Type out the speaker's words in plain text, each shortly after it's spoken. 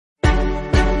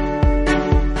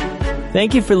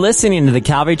Thank you for listening to the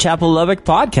Calvary Chapel Lubbock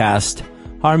podcast.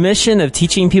 Our mission of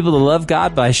teaching people to love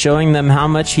God by showing them how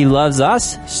much He loves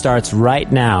us starts right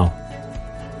now.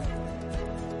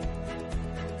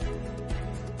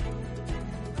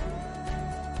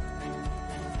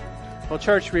 Well,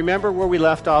 church, remember where we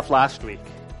left off last week,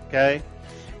 okay?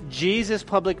 Jesus'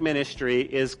 public ministry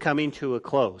is coming to a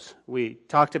close. We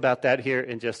talked about that here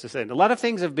in just a second. A lot of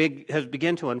things have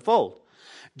begun to unfold.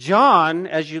 John,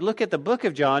 as you look at the book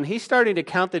of John, he's starting to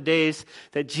count the days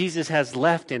that Jesus has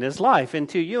left in his life. And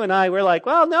to you and I, we're like,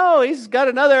 well, no, he's got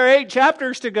another 8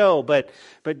 chapters to go. But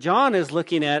John is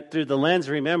looking at, through the lens,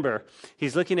 remember,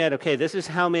 he's looking at, okay, this is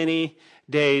how many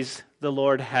days the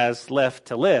Lord has left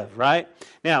to live, right?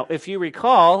 Now, if you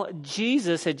recall,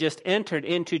 Jesus had just entered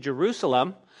into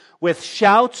Jerusalem with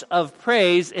shouts of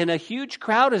praise, and a huge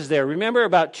crowd is there. Remember,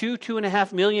 about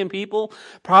 2.5 million people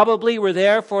probably were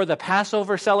there for the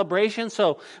Passover celebration.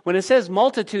 So when it says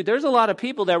multitude, there's a lot of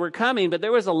people that were coming, but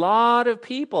there was a lot of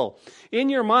people. In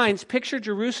your minds, picture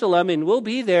Jerusalem, and we'll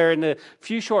be there in a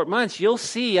few short months. You'll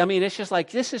see, it's just like,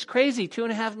 this is crazy,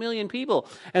 2.5 million people.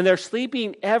 And they're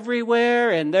sleeping everywhere,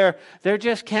 and they're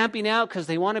just camping out because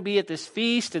they want to be at this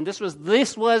feast. And this was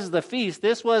the feast.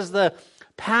 This was the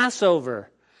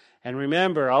Passover. And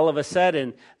remember, all of a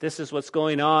sudden, this is what's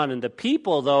going on. And the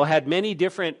people, though, had many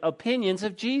different opinions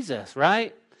of Jesus,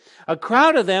 right? A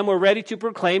crowd of them were ready to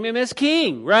proclaim him as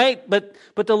king, right? But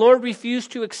the Lord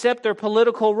refused to accept their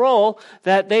political role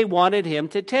that they wanted him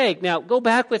to take. Now, go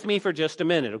back with me for just a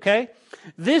minute, okay?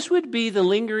 This would be the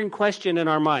lingering question in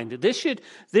our mind. This should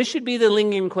be the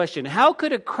lingering question. How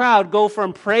could a crowd go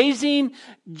from praising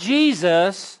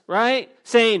Jesus, right,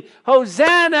 saying,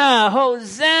 Hosanna,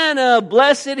 Hosanna,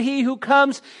 blessed he who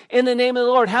comes in the name of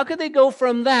the Lord. How could they go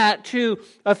from that to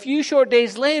a few short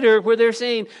days later where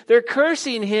they're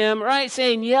cursing him, right,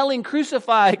 yelling,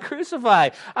 crucify, crucify.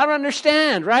 I don't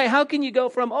understand, right? How can you go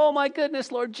from, oh my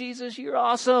goodness, Lord Jesus, you're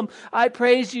awesome, I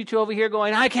praise you, to over here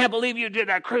going, I can't believe you did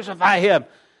that, crucify him.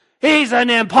 He's an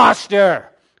imposter.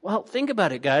 Well, think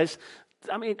about it, guys.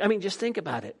 Just think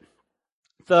about it.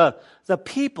 The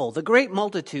people, the great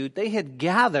multitude, they had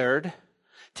gathered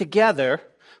together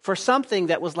for something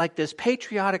that was like this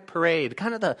patriotic parade,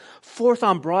 kind of the 4th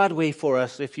on Broadway for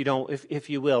us, if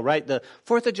you will, right? The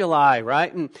 4th of July,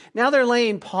 right? And now they're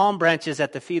laying palm branches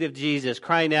at the feet of Jesus,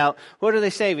 crying out, what are they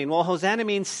saying? Well, Hosanna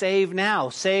means save now,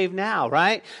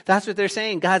 right? That's what they're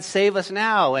saying. God, save us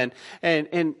now. And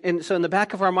so in the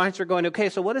back of our minds, we're going, okay,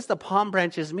 so what does the palm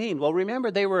branches mean? Well,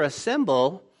 remember, they were a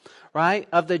symbol, right,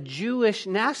 of the Jewish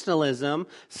nationalism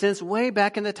since way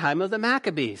back in the time of the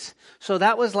Maccabees. So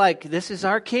that was like, this is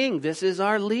our king, this is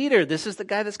our leader, this is the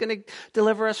guy that's going to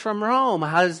deliver us from Rome.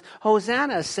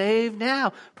 Hosanna, save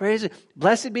now, praise it.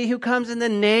 Blessed be who comes in the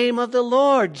name of the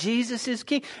Lord. Jesus is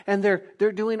king. And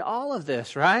they're doing all of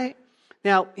this, right?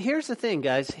 Now, here's the thing,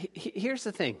 guys. Here's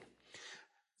the thing.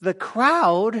 The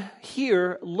crowd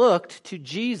here looked to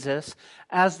Jesus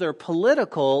as their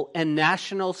political and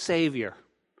national savior.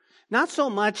 Not so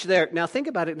much now think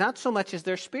about it, not so much as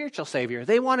their spiritual savior.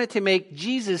 They wanted to make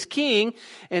Jesus king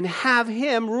and have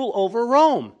him rule over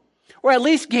Rome, or at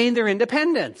least gain their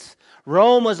independence.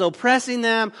 Rome was oppressing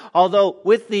them, although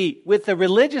with the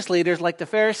religious leaders like the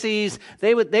Pharisees,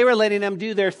 they were letting them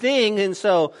do their thing. And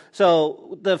so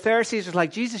the Pharisees were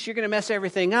like, Jesus, you're going to mess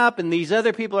everything up. And these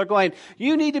other people are going,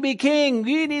 you need to be king.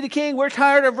 You need a king. We're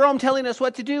tired of Rome telling us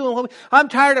what to do. And I'm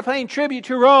tired of paying tribute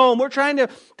to Rome. We're tired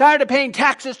of paying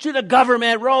taxes to the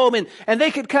government, Rome. And they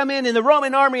could come in the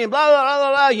Roman army and blah,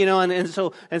 blah, blah, blah,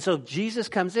 and so Jesus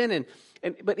comes in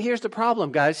but here's the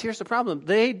problem, guys. Here's the problem.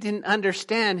 They didn't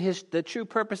understand the true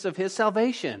purpose of his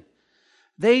salvation.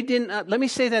 They didn't. Let me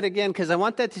say that again because I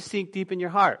want that to sink deep in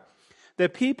your heart. The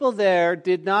people there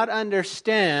did not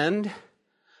understand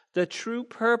the true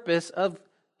purpose of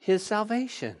his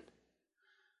salvation.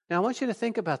 Now, I want you to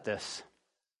think about this.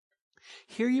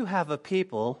 Here you have a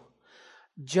people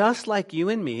just like you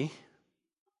and me,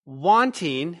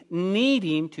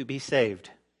 needing to be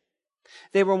saved.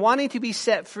 They were wanting to be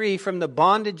set free from the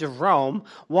bondage of Rome,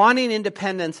 wanting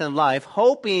independence in life,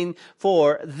 hoping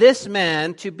for this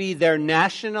man to be their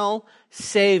national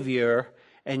savior,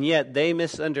 and yet they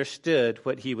misunderstood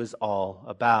what he was all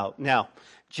about. Now,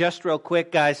 just real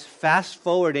quick, guys, fast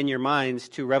forward in your minds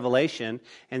to Revelation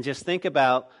and just think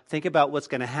about what's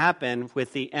going to happen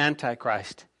with the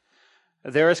Antichrist.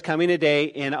 There is coming a day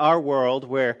in our world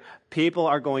where people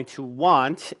are going to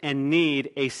want and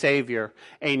need a savior,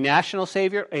 a national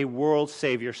savior, a world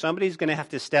savior. Somebody's going to have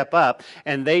to step up,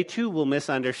 and they too will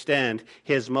misunderstand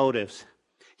his motives.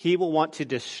 He will want to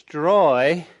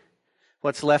destroy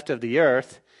what's left of the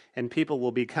earth and people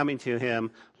will be coming to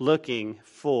him looking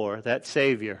for that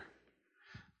Savior.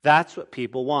 That's what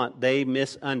people want. They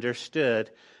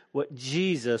misunderstood what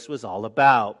Jesus was all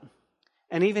about.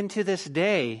 And even to this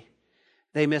day,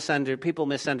 people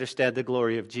misunderstood the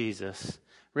glory of Jesus.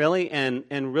 Really, and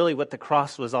really what the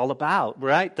cross was all about,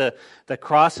 right? The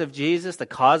cross of Jesus, the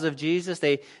cause of Jesus,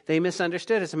 they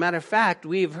misunderstood. As a matter of fact,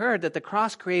 we've heard that the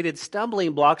cross created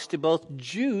stumbling blocks to both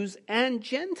Jews and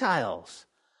Gentiles.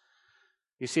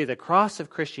 You see, the cross of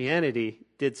Christianity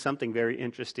did something very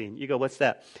interesting. You go, what's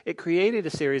that? It created a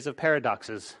series of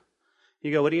paradoxes.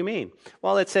 You go, what do you mean?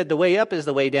 Well, it said the way up is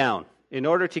the way down. In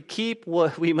order to keep,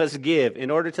 we must give. In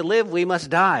order to live, we must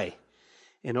die.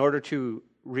 In order to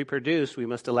reproduce, we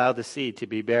must allow the seed to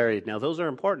be buried. Now, those are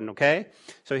important, okay?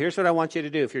 So here's what I want you to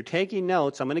do. If you're taking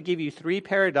notes, I'm going to give you 3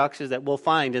 paradoxes that we'll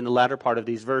find in the latter part of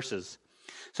these verses.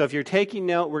 So if you're taking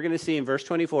note, we're going to see in verse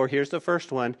 24, here's the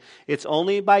first one. It's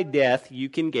only by death you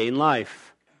can gain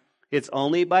life. It's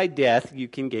only by death you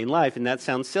can gain life. And that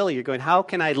sounds silly. You're going, how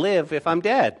can I live if I'm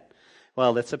dead?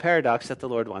 Well, that's a paradox that the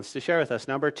Lord wants to share with us.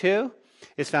 Number 2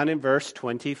 is found in verse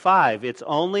 25. It's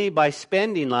only by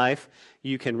spending life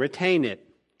you can retain it.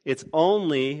 It's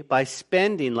only by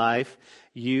spending life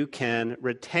you can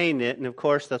retain it. And of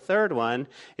course, the third one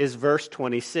is verse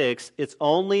 26. It's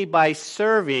only by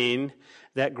serving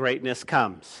that greatness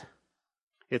comes.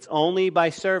 It's only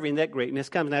by serving that greatness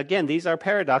comes. Now again, these are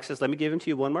paradoxes. Let me give them to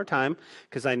you one more time,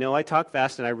 because I know I talk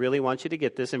fast and I really want you to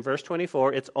get this. In verse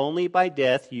 24, it's only by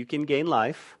death you can gain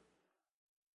life.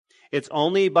 It's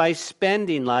only by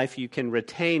spending life you can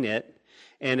retain it.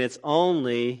 And it's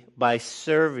only by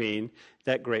serving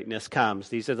that greatness comes.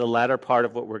 These are the latter part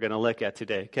of what we're going to look at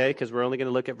today, okay? Because we're only going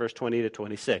to look at verse 20 to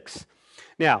 26.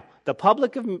 Now, the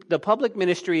public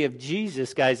ministry of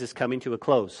Jesus, guys, is coming to a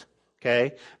close,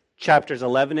 okay? Chapters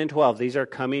 11 and 12, these are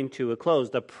coming to a close.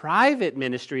 The private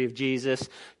ministry of Jesus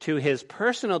to his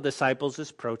personal disciples is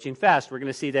approaching fast. We're going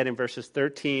to see that in verses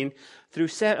 13 through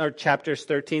chapters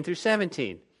 13 through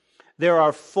 17. There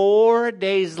are 4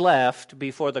 days left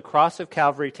before the cross of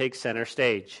Calvary takes center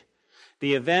stage.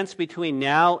 The events between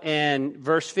now and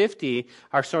verse 50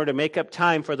 are sort of make up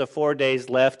time for the 4 days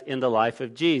left in the life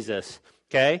of Jesus.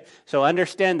 Okay? So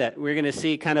understand that. We're going to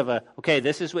see kind of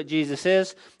this is what Jesus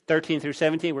is. 13 through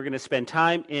 17, we're going to spend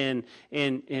time in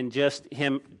just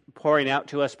him pouring out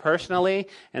to us personally.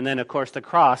 And then, of course, the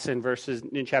cross in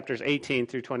chapters 18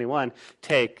 through 21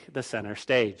 take the center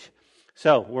stage.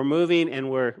 So we're moving and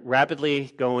we're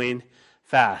rapidly going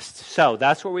fast. So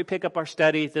that's where we pick up our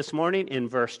study this morning in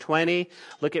verse 20.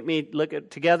 Look at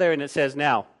together, and it says,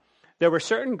 now, there were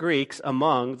certain Greeks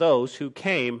among those who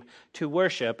came to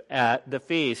worship at the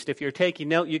feast. If you're taking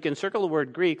note, you can circle the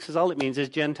word Greeks, because all it means is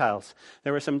Gentiles.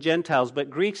 There were some Gentiles, but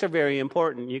Greeks are very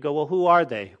important. You go, well, who are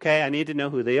they? Okay, I need to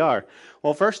know who they are.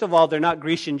 Well, first of all, they're not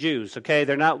Grecian Jews, okay?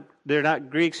 They're not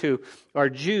Greeks who are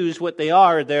Jews. What they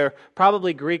are, they're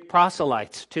probably Greek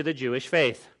proselytes to the Jewish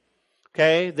faith.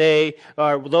 Okay, they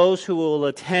are those who will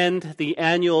attend the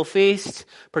annual feast,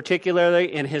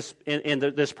 particularly in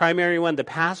this primary one, the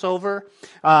Passover.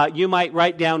 You might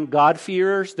write down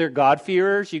God-fearers. They're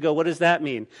God-fearers. You go, what does that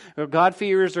mean?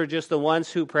 God-fearers are just the ones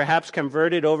who perhaps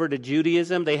converted over to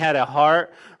Judaism. They had a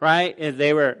heart, right? And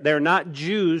they're not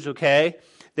Jews, okay?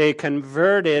 They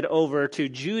converted over to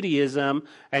Judaism,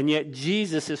 and yet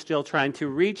Jesus is still trying to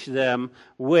reach them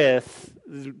with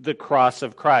the cross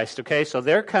of Christ. Okay, so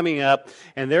they're coming up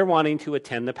and they're wanting to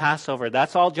attend the Passover.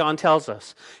 That's all John tells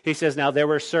us. He says, now there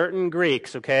were certain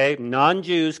Greeks, okay,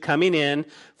 non-Jews coming in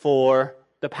for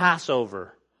the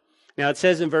Passover. Now it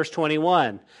says in verse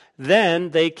 21,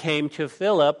 then they came to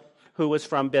Philip, who was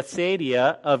from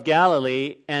Bethsaida of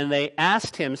Galilee, and they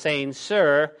asked him, saying,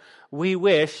 Sir, we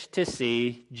wish to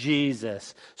see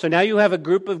Jesus. So now you have a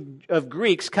group of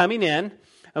Greeks coming in,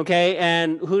 okay,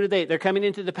 and who do they're coming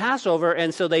into the Passover,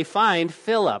 and so they find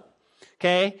Philip,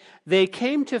 okay. They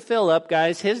came to Philip,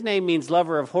 guys. His name means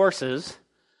lover of horses,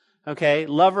 okay,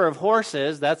 lover of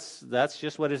horses. That's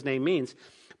just what his name means.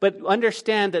 But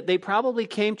understand that they probably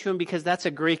came to him because that's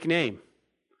a Greek name.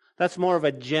 That's more of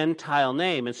a Gentile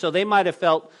name. And so they might have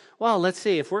felt, well, let's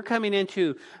see, if we're coming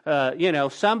into,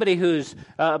 somebody who's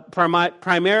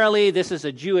primarily, this is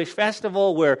a Jewish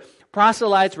festival where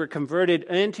proselytes were converted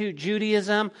into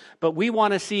Judaism, but we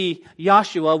want to see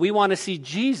Yahshua, we want to see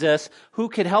Jesus. Who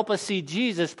could help us see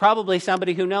Jesus? Probably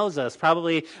somebody who knows us,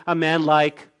 probably a man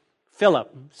like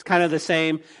Philip. It's kind of the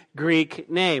same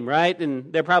Greek name, right?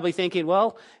 And they're probably thinking,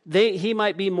 well, he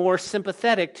might be more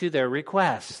sympathetic to their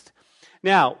request.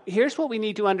 Now, here's what we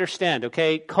need to understand,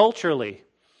 okay? Culturally,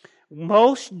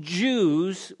 most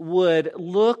Jews would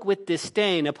look with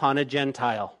disdain upon a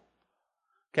Gentile.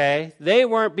 Okay? They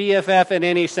weren't BFF in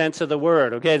any sense of the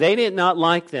word. Okay? They did not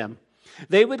like them.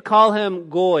 They would call him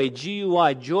Goy,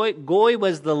 G-U-I. Goy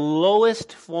was the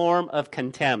lowest form of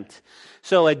contempt.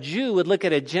 So a Jew would look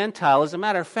at a Gentile. As a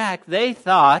matter of fact, they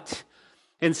thought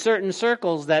in certain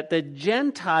circles that the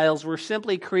Gentiles were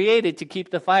simply created to keep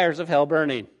the fires of hell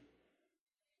burning.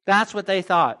 That's what they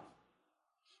thought.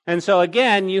 And so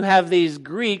again, you have these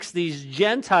Greeks, these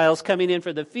Gentiles coming in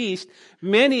for the feast.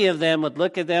 Many of them would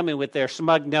look at them and with their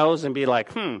smug nose and be like,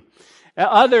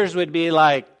 Others would be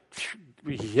like,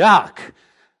 yuck.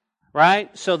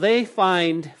 Right? So they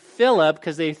find Philip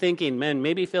because they're thinking, man,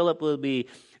 maybe Philip will be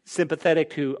sympathetic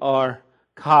to our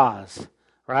cause.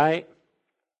 Right?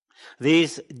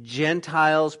 These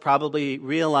Gentiles probably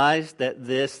realized that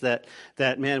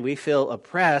man, we feel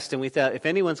oppressed, and we thought if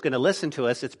anyone's going to listen to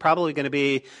us, it's probably going to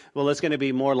be, it's going to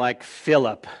be more like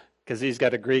Philip, because he's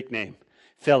got a Greek name,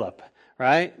 Philip,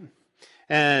 right?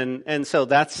 And so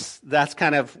that's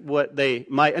kind of what they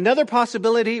might. Another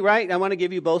possibility, right? I want to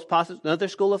give you both possibilities. Another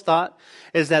school of thought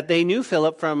is that they knew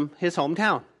Philip from his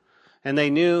hometown. And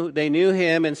they knew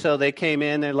him, and so they came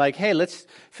in. They're like, "Hey,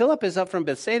 Philip is up from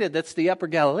Bethsaida. That's the Upper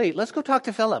Galilee. Let's go talk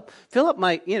to Philip. Philip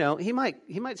might, he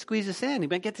might squeeze us in. He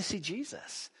might get to see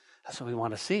Jesus. That's what we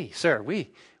want to see, sir.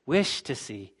 We wish to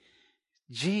see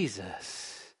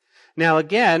Jesus." Now,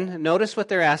 again, notice what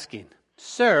they're asking,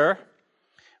 "Sir,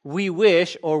 we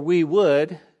wish or we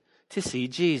would to see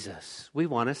Jesus. We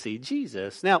want to see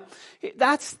Jesus." Now,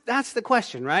 that's the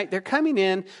question, right? They're coming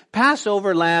in,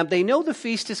 Passover lamb. They know the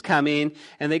feast is coming,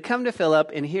 and they come to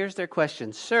Philip, and here's their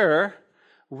question. "Sir,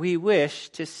 we wish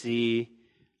to see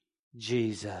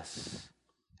Jesus."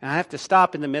 And I have to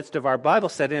stop in the midst of our Bible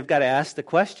study. I've got to ask the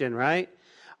question, right?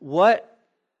 What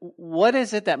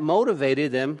is it that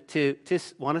motivated them to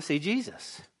want to see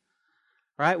Jesus?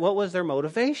 Right? What was their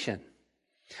motivation?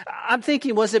 I'm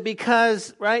thinking, was it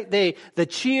because, right, the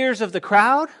cheers of the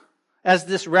crowd as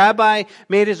this rabbi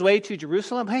made his way to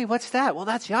Jerusalem? "Hey, what's that?" "Well,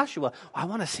 that's Joshua." "I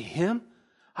want to see him.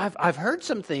 I've heard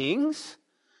some things."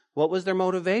 What was their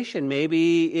motivation?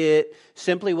 Maybe it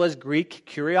simply was Greek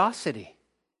curiosity.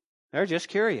 They're just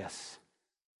curious.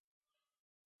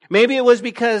 Maybe it was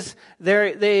because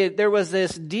there was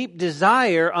this deep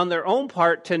desire on their own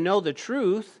part to know the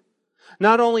truth,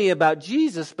 not only about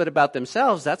Jesus, but about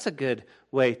themselves. That's a good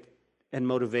way and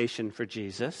motivation for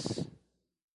Jesus.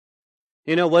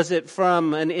 Was it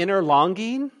from an inner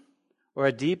longing or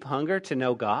a deep hunger to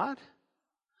know God?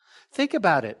 Think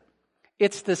about it.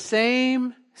 It's the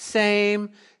same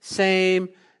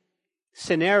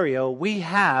scenario we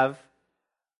have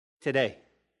today.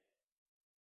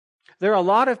 There are a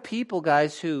lot of people,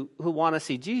 guys, who want to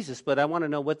see Jesus, but I want to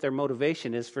know what their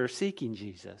motivation is for seeking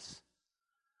Jesus.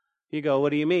 You go,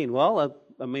 "What do you mean?" Well,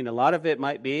 a lot of it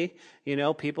might be,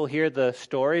 people hear the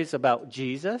stories about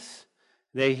Jesus.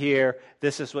 They hear,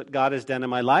 "This is what God has done in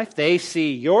my life." They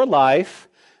see your life,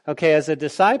 as a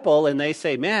disciple, and they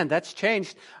say, "Man, that's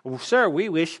changed. Sir, we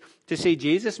wish to see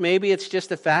Jesus." Maybe it's just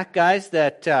the fact, guys,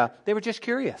 that they were just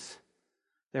curious.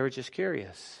 They were just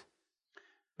curious.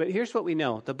 But here's what we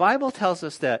know. The Bible tells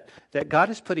us that God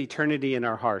has put eternity in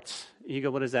our hearts. You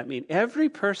go, what does that mean? Every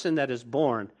person that is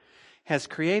born has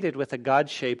created with a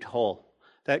God-shaped hole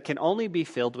that can only be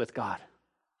filled with God.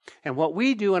 And what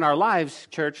we do in our lives,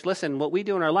 church, listen, what we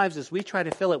do in our lives is we try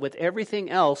to fill it with everything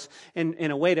else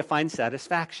in a way to find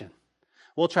satisfaction.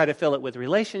 We'll try to fill it with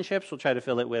relationships. We'll try to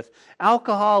fill it with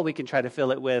alcohol. We can try to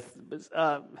fill it with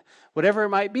whatever it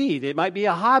might be. It might be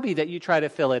a hobby that you try to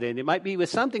fill it in. It might be with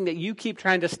something that you keep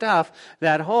trying to stuff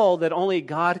that hole that only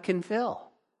God can fill.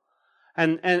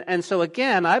 And so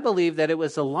again, I believe that it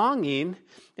was a longing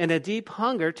and a deep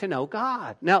hunger to know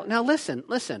God. Now listen.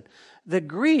 The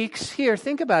Greeks here,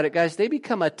 think about it, guys. They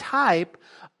become a type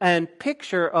and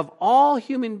picture of all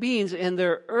human beings in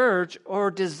their urge or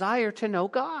desire to know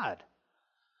God.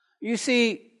 You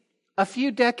see, a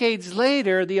few decades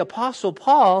later, the Apostle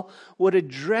Paul would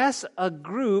address a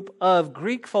group of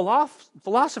Greek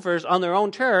philosophers on their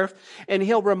own turf, and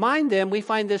he'll remind them, we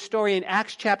find this story in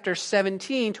Acts chapter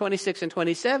 17, 26 and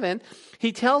 27.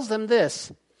 He tells them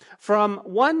this: "From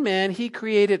one man he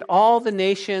created all the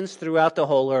nations throughout the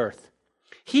whole earth.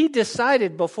 He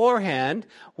decided beforehand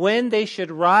when they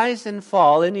should rise and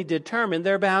fall, and he determined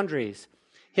their boundaries.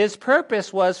 His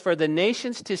purpose was for the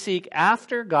nations to seek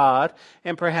after God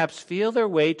and perhaps feel their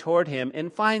way toward him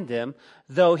and find them,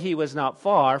 though he was not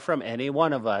far from any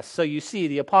one of us." So you see,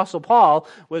 the Apostle Paul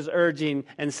was urging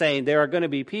and saying there are going to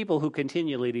be people who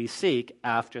continually seek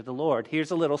after the Lord.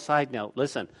 Here's a little side note.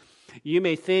 Listen, you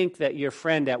may think that your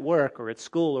friend at work or at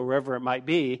school or wherever it might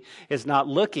be is not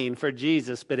looking for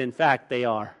Jesus, but in fact they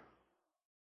are.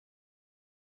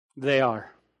 They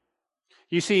are.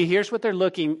 You see, here's what they're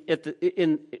looking at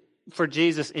for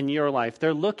Jesus in your life.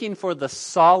 They're looking for the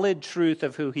solid truth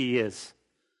of who he is.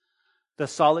 The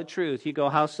solid truth. You go,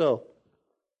 how so?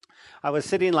 I was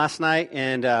sitting last night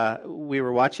and we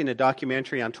were watching a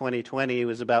documentary on 2020. It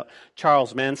was about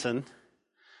Charles Manson,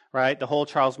 right? The whole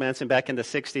Charles Manson back in the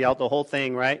 60s, the whole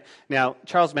thing, right? Now,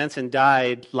 Charles Manson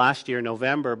died last year,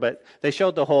 November, but they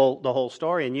showed the whole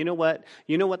story. And you know what?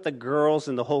 You know what the girls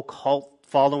and the whole cult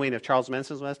following of Charles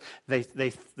Manson was? They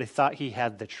thought he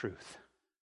had the truth.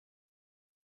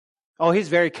 Oh, he's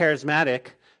very charismatic,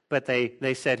 but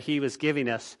they said he was giving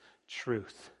us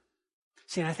truth.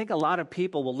 See, and I think a lot of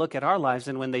people will look at our lives,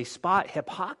 and when they spot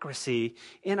hypocrisy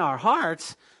in our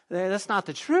hearts, that's not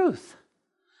the truth.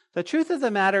 The truth of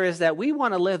the matter is that we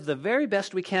want to live the very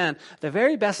best we can, the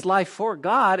very best life for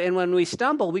God, and when we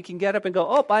stumble, we can get up and go,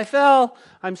 oh, I fell,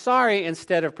 I'm sorry,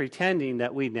 instead of pretending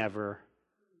that we never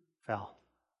fell.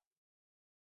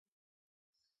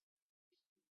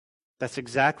 That's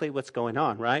exactly what's going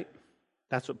on, right?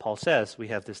 That's what Paul says. We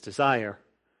have this desire.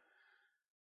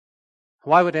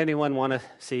 Why would anyone want to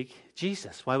seek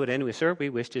Jesus? Why would anyone, sir, we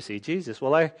wish to see Jesus?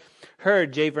 Well, I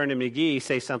heard J. Vernon McGee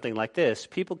say something like this.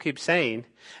 People keep saying,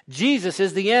 Jesus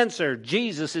is the answer.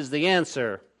 Jesus is the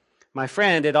answer. My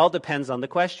friend, it all depends on the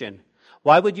question.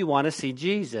 Why would you want to see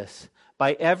Jesus?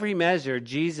 By every measure,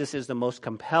 Jesus is the most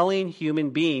compelling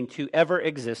human being to ever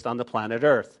exist on the planet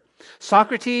Earth.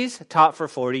 Socrates taught for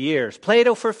 40 years.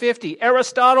 Plato for 50.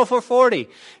 Aristotle for 40.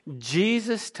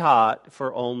 Jesus taught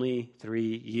for only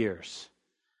 3 years.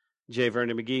 J.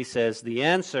 Vernon McGee says, the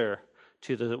answer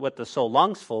to what the soul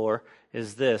longs for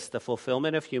is this, the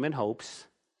fulfillment of human hopes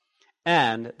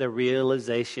and the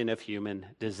realization of human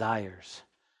desires.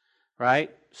 Right?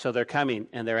 So they're coming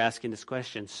and they're asking this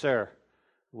question, sir,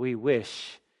 we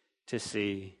wish to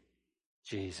see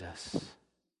Jesus.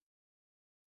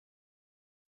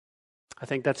 I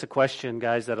think that's a question,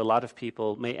 guys, that a lot of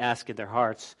people may ask in their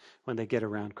hearts when they get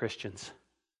around Christians.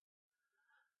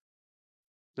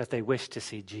 That they wish to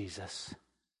see Jesus.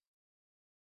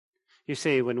 You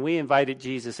see, when we invited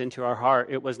Jesus into our heart,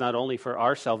 it was not only for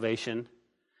our salvation,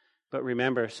 but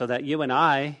remember, so that you and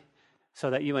I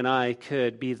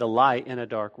could be the light in a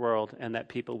dark world and that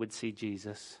people would see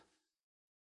Jesus.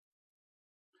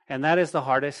 And that is the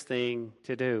hardest thing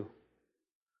to do.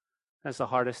 That's the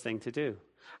hardest thing to do.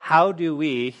 How do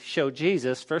we show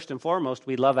Jesus? First and foremost,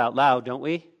 we love out loud, don't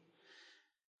we?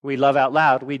 We love out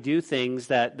loud. We do things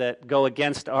that go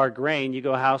against our grain. You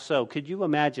go, how so? Could you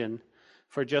imagine,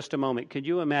 for just a moment, could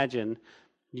you imagine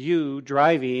you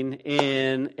driving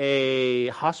in a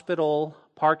hospital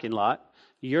parking lot?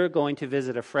 You're going to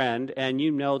visit a friend, and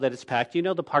you know that it's packed. You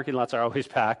know the parking lots are always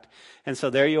packed. And so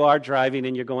there you are driving,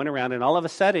 and you're going around, and all of a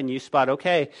sudden you spot,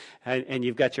 okay, and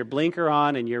you've got your blinker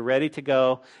on, and you're ready to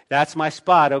go. That's my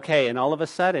spot, okay. And all of a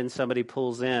sudden somebody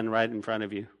pulls in right in front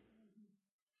of you.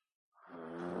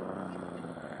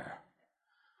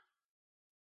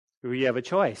 You have a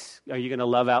choice. Are you going to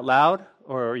love out loud,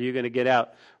 or are you going to get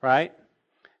out, right?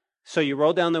 So you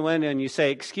roll down the window and you say,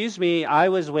 excuse me, I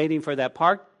was waiting for that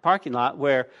parking lot,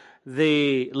 where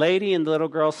the lady and the little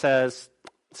girl says,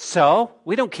 so,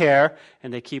 we don't care,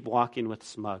 and they keep walking with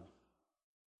smug.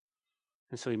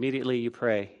 And so immediately you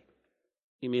pray.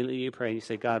 Immediately you pray and you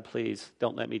say, God, please,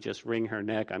 don't let me just wring her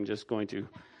neck. I'm just going to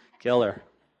kill her.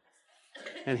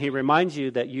 And he reminds you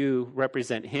that you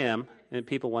represent him, and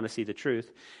people want to see the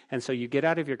truth. And so you get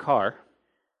out of your car,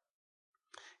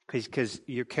 because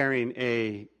you're carrying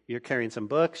some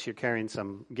books, you're carrying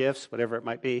some gifts, whatever it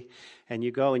might be, and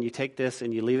you go and you take this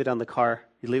and you leave it on the car,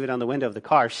 you leave it on the window of the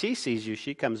car. She sees you,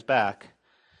 she comes back.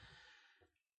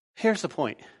 Here's the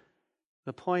point.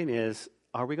 The point is,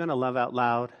 are we going to love out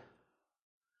loud?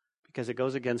 Because it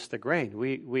goes against the grain.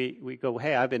 We go,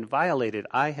 hey, I've been violated.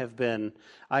 I have been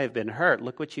hurt.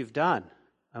 Look what you've done.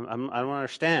 I don't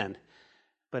understand.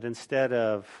 But instead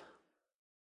of,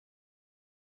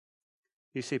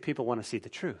 you see, people want to see the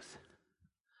truth.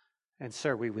 And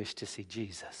sir, we wish to see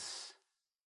Jesus.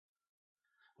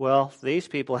 Well, these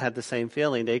people had the same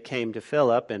feeling. They came to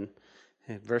Philip, and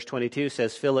verse 22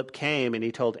 says, Philip came and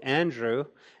he told Andrew,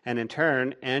 and in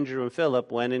turn, Andrew and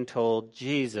Philip went and told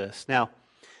Jesus. Now,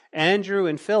 Andrew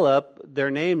and Philip,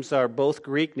 their names are both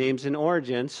Greek names in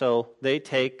origin, so they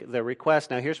take the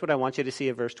request. Now, here's what I want you to see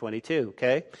at verse 22,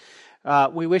 okay?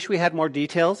 We wish we had more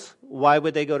details. Why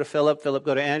would they go to Philip? Philip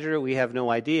go to Andrew? We have no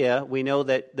idea. We know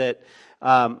that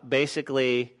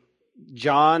basically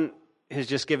John has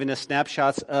just given us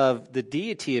snapshots of the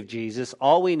deity of Jesus.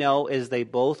 All we know is they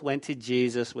both went to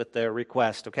Jesus with their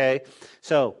request, okay?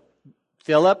 So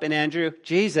Philip and Andrew,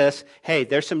 Jesus, hey,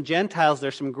 there's some Gentiles,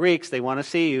 there's some Greeks, they want to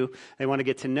see you, they want to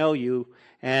get to know you,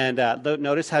 And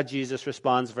notice how Jesus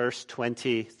responds, verse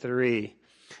 23.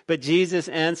 But Jesus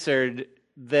answered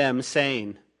them,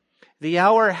 saying, the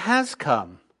hour has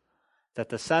come that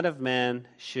the Son of Man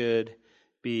should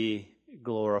be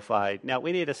glorified. Now,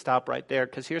 we need to stop right there,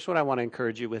 because here's what I want to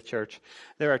encourage you with, church.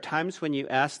 There are times when you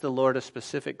ask the Lord a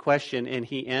specific question and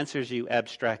He answers you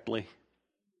abstractly,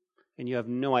 and you have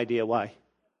no idea why.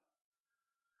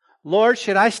 Lord,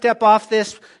 should I step off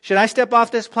this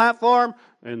platform?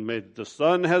 And the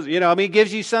sun has, He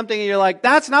gives you something and you're like,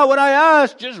 that's not what I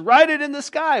asked. Just write it in the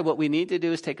sky. What we need to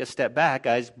do is take a step back,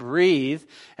 guys, breathe,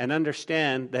 and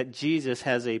understand that Jesus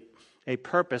has a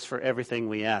purpose for everything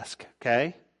we ask,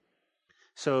 okay?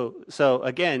 So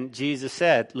again, Jesus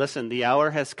said, listen, the hour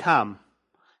has come.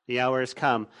 The hour has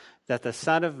come that the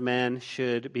Son of Man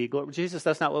should be glorified. Jesus,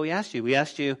 that's not what we asked you. We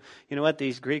asked you, you know what,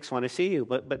 these Greeks want to see you.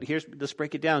 But let's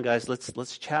break it down, guys.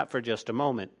 Let's chat for just a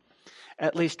moment.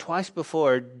 At least twice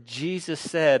before, Jesus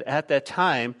said at that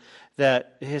time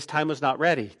that His time was not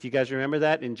ready. Do you guys remember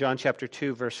that? In John chapter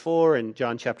 2, verse 4, and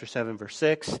John chapter 7, verse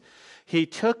 6. He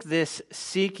took this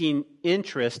seeking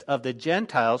interest of the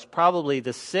Gentiles, probably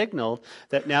the signal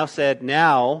that now said,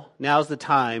 now's the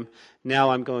time,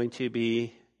 now I'm going to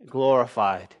be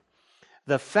glorified.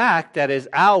 The fact that His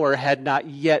hour had not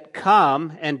yet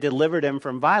come and delivered Him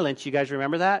from violence, you guys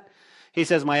remember that? He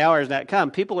says, my hour has not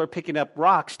come. People are picking up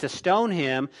rocks to stone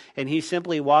Him, and He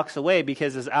simply walks away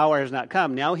because His hour has not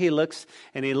come. Now He looks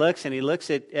and He looks and He looks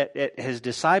at His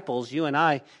disciples, you and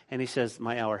I, and He says,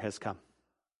 my hour has come.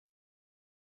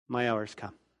 My hour has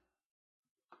come.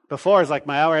 Before, it's like,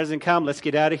 my hour hasn't come. Let's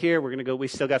get out of here. We're going to go. We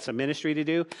still got some ministry to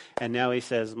do. And now He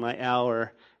says, my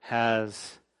hour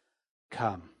has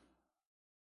come.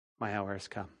 My hour has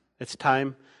come. It's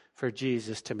time for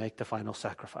Jesus to make the final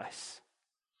sacrifice.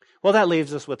 Well, that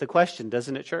leaves us with a question,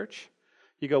 doesn't it, church?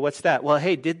 You go, what's that? Well,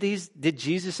 hey, did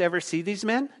Jesus ever see these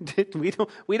men?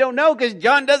 We don't know, because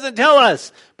John doesn't tell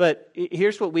us. But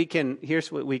here's what we can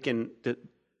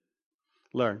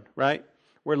learn, right?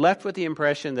 We're left with the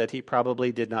impression that He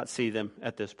probably did not see them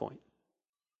at this point.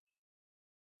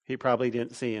 He probably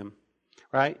didn't see him,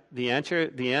 right? The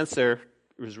answer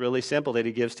is really simple that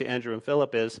He gives to Andrew and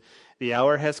Philip is, the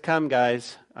hour has come,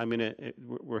 guys.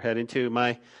 We're heading to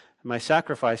my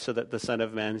sacrifice so that the Son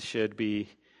of Man should be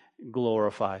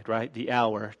glorified, right? The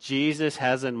hour. Jesus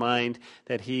has in mind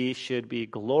that He should be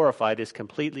glorified is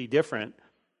completely different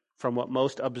from what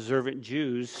most observant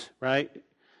Jews, right,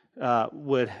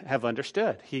 would have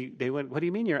understood. They went, what do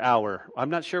you mean your hour? I'm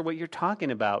not sure what you're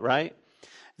talking about, right?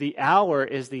 The hour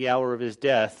is the hour of His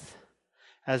death,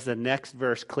 as the next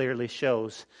verse clearly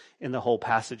shows in the whole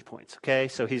passage points, okay?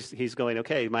 So he's going,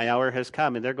 okay, my hour has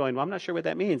come. And they're going, well, I'm not sure what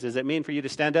that means. Does it mean for you to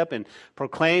stand up and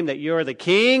proclaim that you're the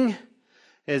king?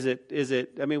 Is it,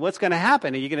 what's going to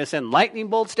happen? Are you going to send lightning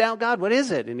bolts down, God? What is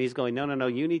it? And He's going, no,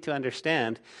 you need to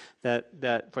understand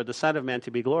that for the Son of Man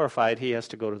to be glorified, He has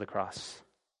to go to the cross.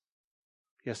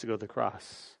 He has to go to the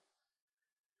cross.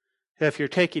 If you're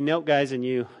taking note, guys, and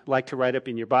you like to write up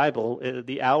in your Bible,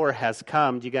 the hour has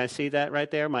come. Do you guys see that right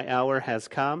there? My hour has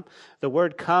come. The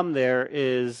word "come" there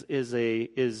is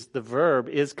the verb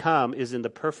is come is in the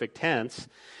perfect tense,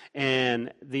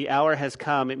 and the hour has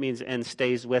come. It means and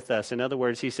stays with us. In other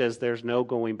words, He says there's no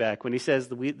going back. When He says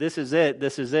this is it,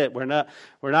 this is it. We're not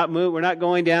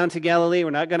going down to Galilee.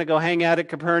 We're not going to go hang out at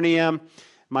Capernaum.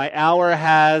 My hour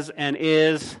has and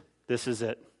is. This is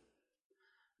it.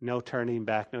 No turning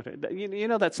back. You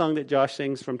know that song that Josh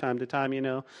sings from time to time,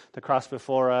 the cross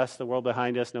before us, the world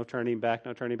behind us, no turning back,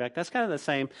 no turning back. That's kind of the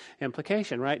same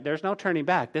implication, right? There's no turning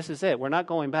back. This is it. We're not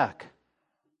going back.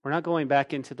 We're not going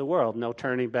back into the world. No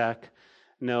turning back,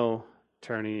 no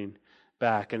turning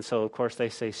back. And so, of course, they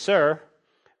say, sir,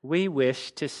 we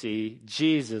wish to see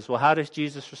Jesus. Well, how does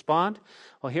Jesus respond?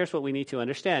 Well, here's what we need to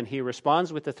understand. He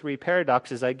responds with the three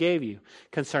paradoxes I gave you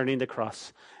concerning the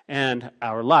cross and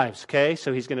our lives. Okay,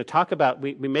 so He's going to talk about.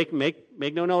 We make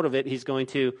no note of it. He's going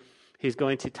to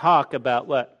talk about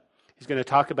what? He's going to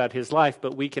talk about His life,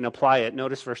 but we can apply it.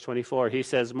 Notice verse 24. He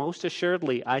says, "Most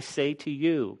assuredly, I say to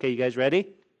you." Okay, you guys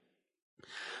ready?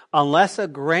 Unless a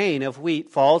grain of wheat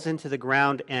falls into the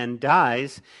ground and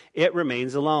dies, it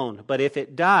remains alone. But if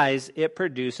it dies, it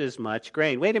produces much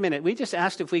grain. Wait a minute. We just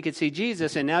asked if we could see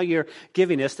Jesus, and now you're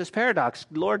giving us this paradox.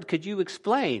 Lord, could you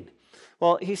explain?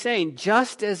 Well, He's saying,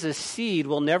 just as a seed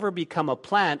will never become a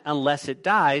plant unless it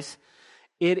dies,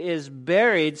 it is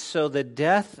buried, so the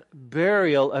death,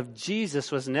 burial of Jesus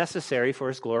was necessary for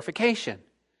His glorification.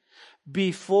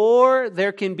 Before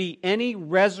there can be any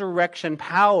resurrection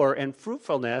power and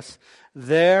fruitfulness,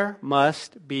 there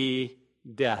must be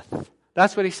death.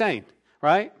 That's what He's saying,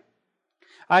 right?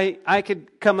 I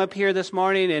could come up here this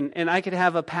morning and I could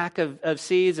have a pack of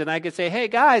seeds and I could say, hey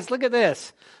guys, look at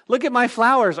this. Look at my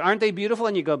flowers. Aren't they beautiful?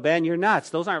 And you go, Ben, you're nuts.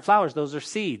 Those aren't flowers. Those are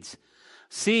seeds.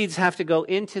 Seeds have to go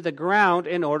into the ground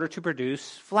in order to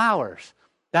produce flowers.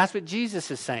 That's what Jesus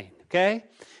is saying, okay?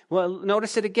 Well,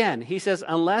 notice it again. He says,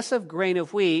 unless a grain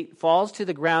of wheat falls to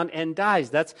the ground and dies.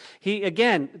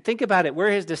 Again, think about it.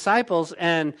 We're his disciples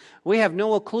and we have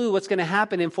no clue what's going to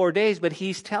happen in 4 days, but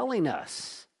he's telling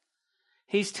us.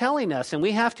 He's telling us, and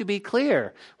we have to be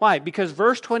clear. Why? Because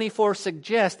verse 24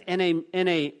 suggests in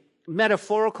a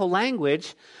metaphorical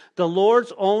language, the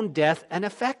Lord's own death and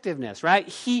effectiveness, right?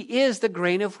 He is the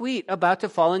grain of wheat about to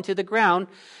fall into the ground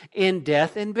in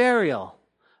death and burial.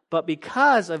 But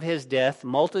because of his death,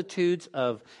 multitudes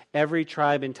of every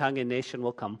tribe and tongue and nation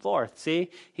will come forth. See,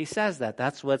 he says that.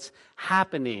 That's what's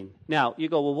happening. Now, you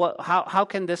go, well, how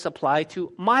can this apply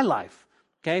to my life?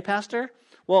 Okay, Pastor?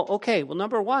 Well,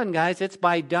 number one, guys, it's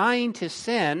by dying to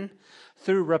sin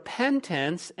through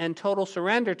repentance and total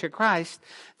surrender to Christ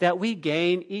that we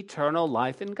gain eternal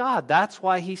life in God. That's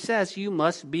why he says you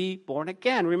must be born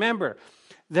again. Remember,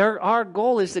 our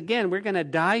goal is, again, we're going to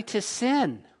die to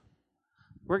sin.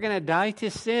 We're going to die to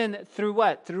sin through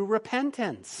what? Through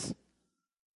repentance.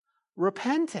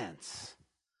 Repentance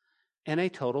and a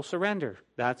total surrender.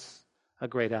 That's a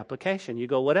great application. You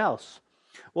go, what else?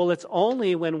 Well, it's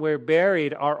only when we're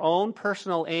buried our own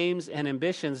personal aims and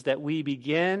ambitions that we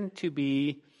begin to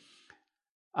be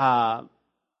of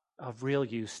real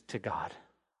use to God.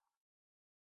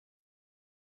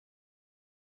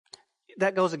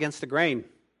 That goes against the grain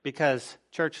because,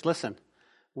 church, listen,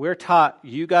 we're taught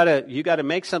you gotta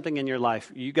make something in your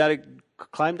life. You gotta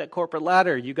climb that corporate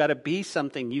ladder. You gotta be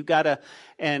something.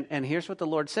 And here's what the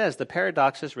Lord says. The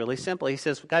paradox is really simple. He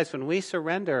says, guys, when we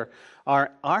surrender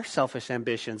our selfish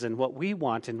ambitions and what we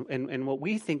want and what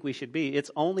we think we should be, it's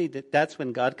only that's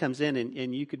when God comes in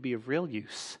and you could be of real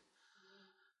use.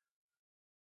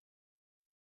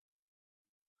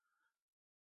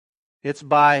 It's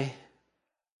by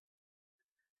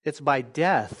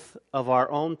death of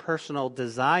our own personal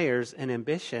desires and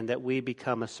ambition that we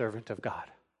become a servant of God.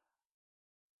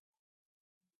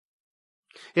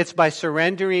 It's by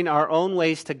surrendering our own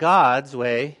ways to God's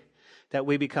way that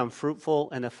we become fruitful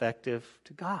and effective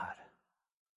to God.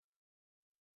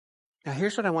 Now,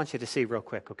 here's what I want you to see real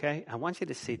quick, okay? I want you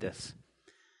to see this.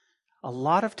 A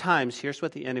lot of times, here's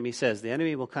what the enemy says. The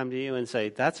enemy will come to you and say,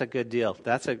 that's a good deal.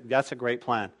 That's a great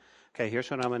plan. Okay, here's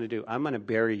what I'm going to do. I'm going to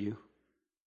bury you.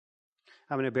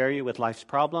 I'm going to bury you with life's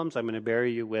problems. I'm going to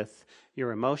bury you with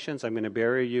your emotions. I'm going to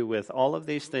bury you with all of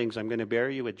these things. I'm going to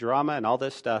bury you with drama and all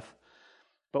this stuff.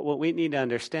 But what we need to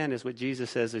understand is what Jesus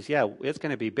says is, yeah, it's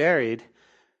going to be buried,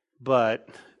 but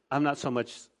I'm not so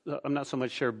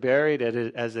much sure buried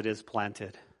as it is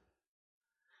planted.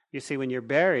 You see, when you're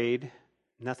buried,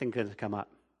 nothing can come up.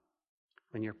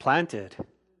 When you're planted,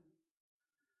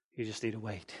 you just need to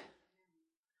wait.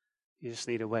 You just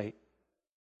need to wait.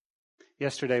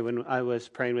 Yesterday, when I was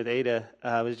praying with Ada,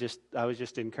 I was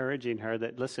just encouraging her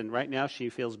that, listen, right now she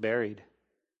feels buried.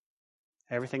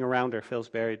 Everything around her feels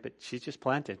buried, but she's just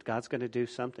planted. God's going to do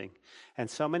something. And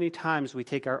so many times we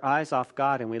take our eyes off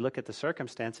God and we look at the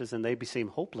circumstances and they seem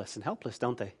hopeless and helpless,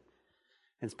 don't they?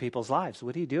 In people's lives.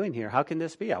 What are you doing here? How can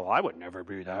this be? Well, I would never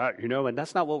be that, and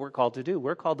that's not what we're called to do.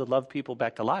 We're called to love people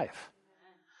back to life.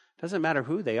 Doesn't matter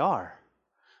who they are.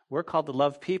 We're called to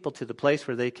love people to the place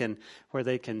where they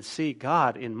can see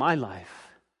God in my life.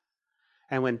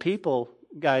 And when people,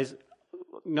 guys,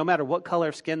 no matter what color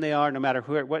of skin they are, no matter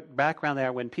what background they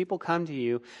are, when people come to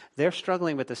you, they're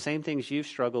struggling with the same things you've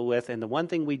struggled with. And the one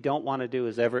thing we don't want to do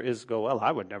is go, well,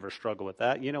 I would never struggle with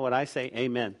that. You know what I say?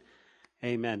 Amen.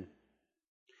 Amen.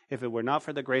 If it were not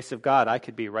for the grace of God, I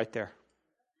could be right there.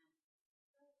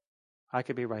 I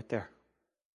could be right there.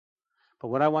 But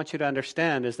what I want you to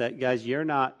understand is that, guys, you're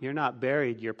not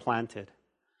buried, you're planted.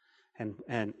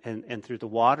 And through the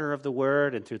water of the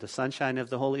Word and through the sunshine of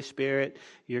the Holy Spirit,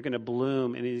 you're going to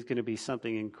bloom and it's going to be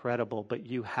something incredible. But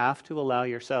you have to allow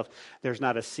yourself. There's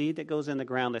not a seed that goes in the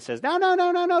ground that says, no,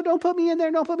 don't put me in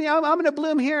there, don't put me, I'm going to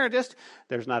bloom here.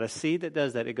 There's not a seed that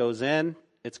does that. It goes in,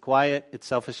 it's quiet, its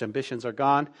selfish ambitions are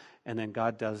gone, and then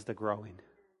God does the growing.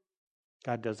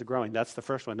 God does the growing. That's the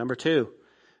first one. Number two,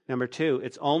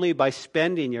 it's only by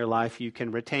spending your life you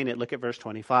can retain it. Look at verse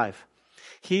 25.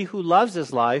 He who loves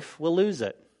his life will lose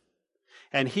it,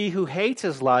 and he who hates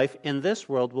his life in this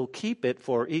world will keep it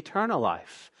for eternal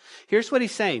life. Here's what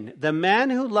he's saying. The man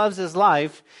who loves his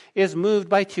life is moved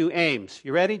by two aims.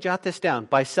 You ready? Jot this down.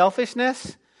 By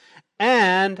selfishness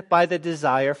and by the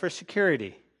desire for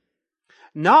security.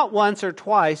 Not once or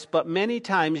twice, but many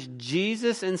times,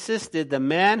 Jesus insisted the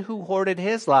man who hoarded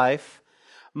his life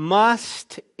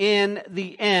must, in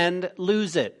the end,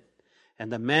 lose it.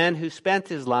 And the man who spent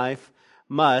his life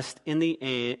must, in the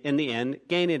end,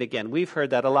 gain it again. We've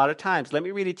heard that a lot of times. Let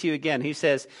me read it to you again. He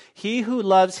says, he who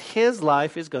loves his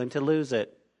life is going to lose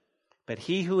it. But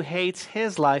he who hates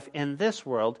his life in this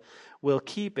world will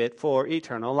keep it for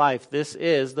eternal life. This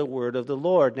is the word of the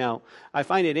Lord. Now, I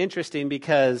find it interesting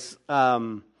because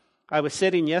I was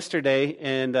sitting yesterday,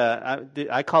 and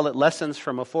I call it lessons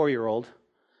from a 4-year-old.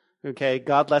 Okay,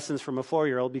 God lessons from a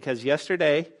 4-year-old, because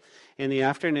yesterday in the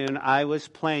afternoon I was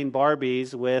playing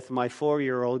Barbies with my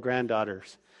 4-year-old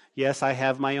granddaughters. Yes, I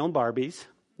have my own Barbies.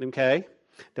 Okay,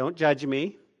 don't judge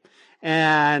me.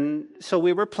 And so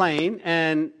we were playing,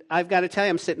 and I've got to tell you,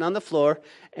 I'm sitting on the floor,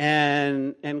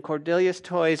 and Cordelia's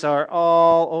toys are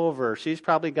all over. She's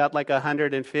probably got like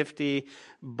 150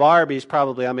 Barbies,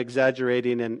 probably. I'm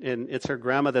exaggerating, and it's her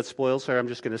grandma that spoils her. I'm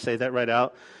just going to say that right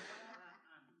out.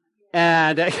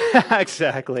 And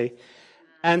exactly.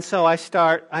 And so I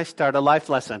start a life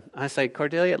lesson. I say,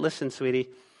 Cordelia, listen, sweetie,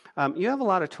 you have a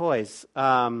lot of toys.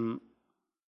 I'm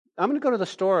going to go to the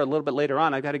store a little bit later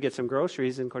on. I've got to get some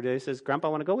groceries. And Cordelia says, Grandpa,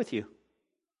 I want to go with you.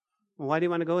 Well, why do you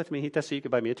want to go with me? He does, so you could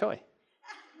buy me a toy.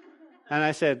 And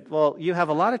I said, well, you have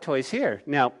a lot of toys here.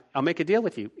 Now, I'll make a deal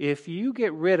with you. If you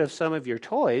get rid of some of your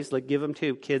toys, like give them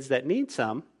to kids that need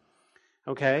some,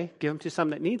 okay, give them to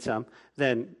some that need some,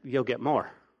 then you'll get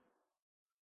more.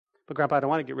 But Grandpa, I don't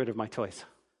want to get rid of my toys.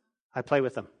 I play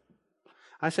with them.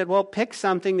 I said, well, pick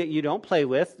something that you don't play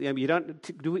with. You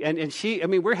don't do, and she,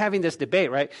 we're having this debate,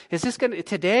 right? Is this going to,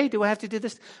 today, do I have to do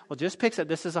this? Well, just pick some.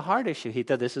 This is a hard issue. He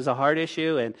said, this is a hard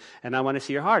issue, and I want to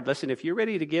see your heart. Listen, if you're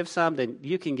ready to give some, then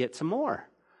you can get some more.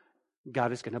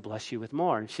 God is going to bless you with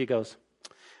more. And she goes,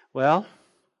 well,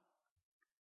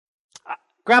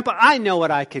 Grandpa, I know what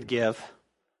I could give.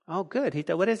 Oh, good. He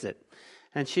said, what is it?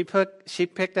 And she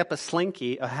picked up a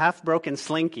slinky, a half-broken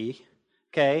slinky,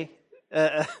 okay?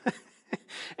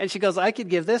 And she goes, I could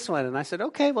give this one. And I said,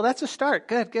 okay, well, that's a start.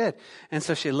 Good. And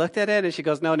so she looked at it, and she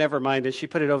goes, no, never mind. And she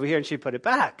put it over here, and she put it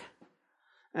back.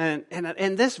 And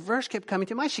this verse kept coming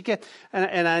to mind.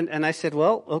 And I said,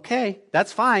 well, okay,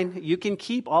 that's fine. You can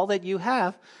keep all that you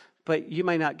have, but you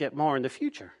may not get more in the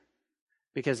future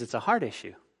because it's a heart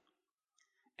issue.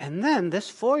 And then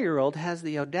this 4-year-old has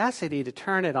the audacity to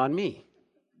turn it on me.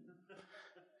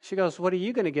 She goes, what are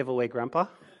you going to give away, Grandpa?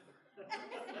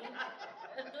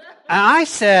 And I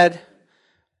said,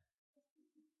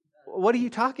 what are you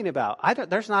talking about?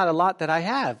 There's not a lot that I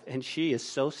have. And she is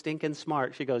so stinking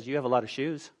smart. She goes, you have a lot of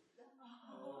shoes.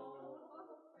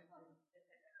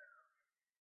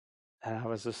 And I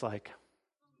was just like,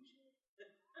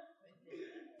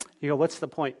 you go, what's the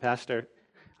point, Pastor?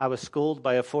 I was schooled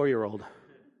by a 4-year-old.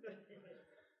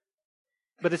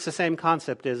 But it's the same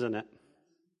concept, isn't it?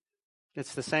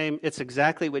 It's the same. It's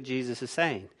exactly what Jesus is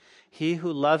saying. He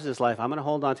who loves his life, I'm going to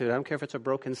hold on to it. I don't care if it's a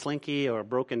broken slinky or a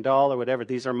broken doll or whatever.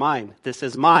 These are mine. This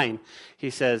is mine. He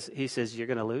says, you're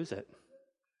going to lose it.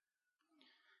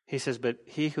 He says, but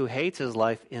he who hates his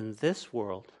life in this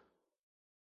world,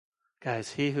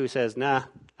 guys, he who says, nah,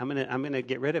 I'm going to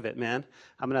get rid of it, man.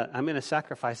 I'm going to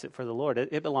sacrifice it for the Lord.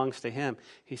 It belongs to him.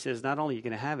 He says, not only are you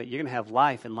going to have it, you're going to have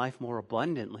life and life more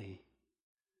abundantly.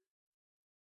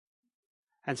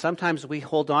 And sometimes we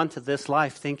hold on to this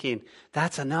life thinking,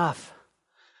 that's enough.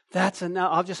 That's enough.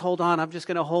 I'll just hold on. I'm just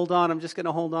going to hold on.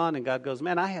 And God goes,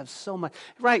 man, I have so much.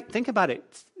 Right, think about it.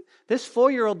 This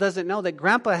 4-year-old doesn't know that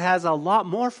Grandpa has a lot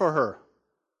more for her.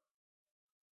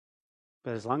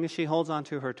 But as long as she holds on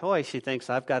to her toy, she thinks,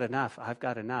 I've got enough. And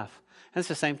it's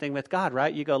the same thing with God,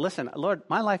 right? You go, listen, Lord,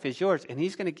 my life is yours, and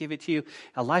he's going to give it to you,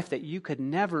 a life that you could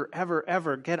never, ever,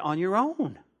 ever get on your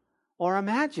own or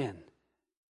imagine.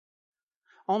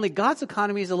 Only God's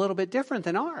economy is a little bit different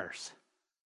than ours.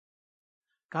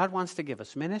 God wants to give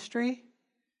us ministry,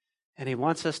 and he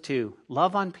wants us to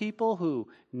love on people who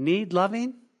need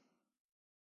loving.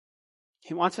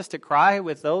 He wants us to cry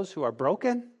with those who are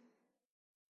broken.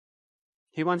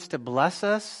 He wants to bless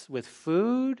us with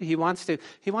food. He wants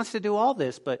to do all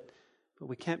this, but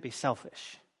we can't be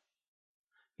selfish.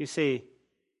 You see,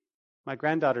 my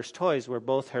granddaughter's toys were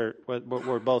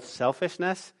both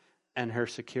selfishness and her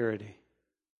security.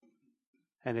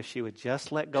 And if she would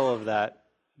just let go of that,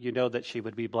 you know that she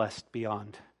would be blessed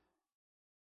beyond.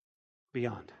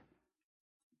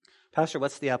 Pastor,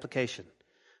 what's the application?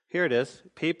 Here it is.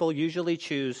 People usually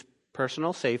choose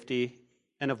personal safety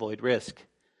and avoid risk.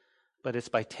 But it's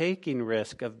by taking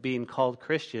risk of being called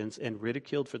Christians and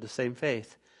ridiculed for the same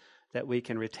faith that we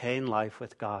can retain life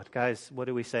with God. Guys, what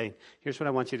are we saying? Here's what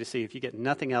I want you to see. If you get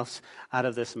nothing else out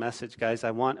of this message, guys,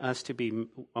 I want us to be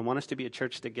a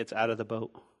church that gets out of the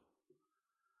boat.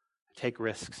 Take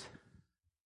risks.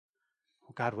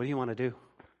 Oh God, what do you want to do?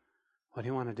 What do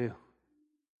you want to do?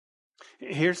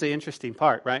 Here's the interesting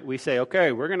part, right? We say,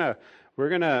 okay, we're gonna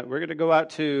go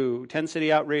out to 10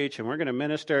 City Outreach and we're gonna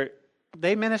minister.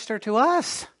 They minister to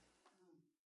us.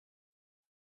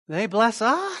 They bless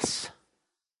us.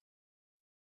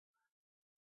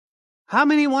 How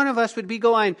many one of us would be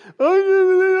going,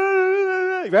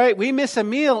 right? We miss a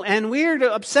meal and we're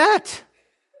upset.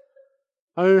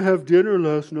 I didn't have dinner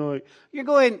last night. You're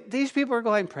going, these people are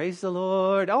going, praise the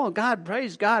Lord. Oh, God,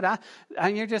 praise God.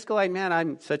 And you're just going, man,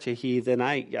 I'm such a heathen.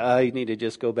 I need to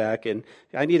just go back and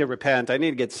I need to repent. I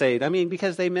need to get saved. I mean,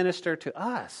 because they minister to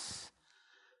us.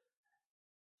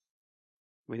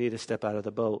 We need to step out of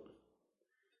the boat.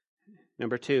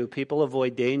 Number 2, people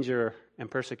avoid danger and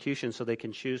persecution so they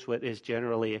can choose what is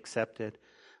generally accepted.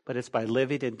 But it's by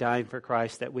living and dying for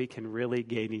Christ that we can really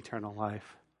gain eternal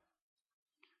life.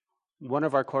 One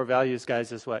of our core values,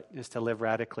 guys, is what? Is to live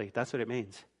radically. That's what it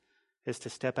means. Is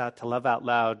to step out, to love out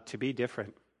loud, to be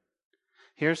different.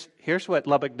 Here's what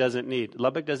Lubbock doesn't need.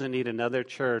 Lubbock doesn't need another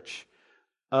church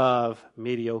of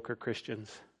mediocre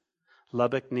Christians.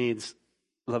 Lubbock needs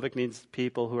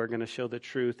people who are going to show the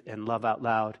truth and love out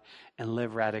loud and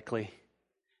live radically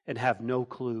and have no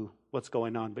clue what's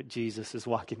going on, but Jesus is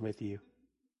walking with you.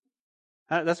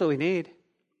 That's what we need.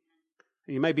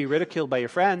 You might be ridiculed by your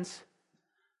friends.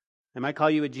 They might call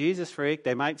you a Jesus freak.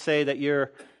 They might say that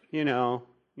you're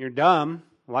dumb.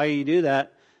 Why do you do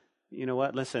that? You know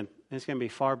what? Listen, it's going to be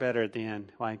far better at the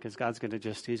end. Why? Because God's going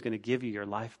to He's going to give you your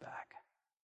life back.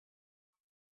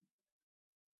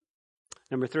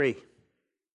 Number 3,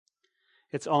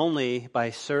 it's only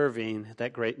by serving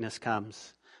that greatness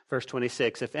comes. Verse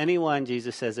 26,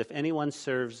 Jesus says, if anyone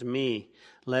serves me,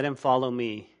 let him follow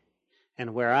me.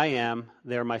 And where I am,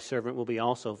 there my servant will be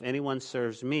also. If anyone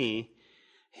serves me,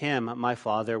 him my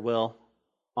Father will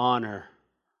honor.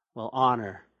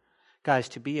 Guys,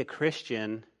 to be a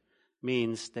Christian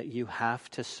means that you have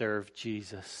to serve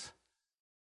Jesus.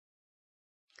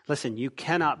 Listen, you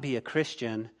cannot be a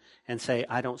Christian and say,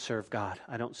 I don't serve God.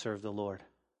 I don't serve the Lord.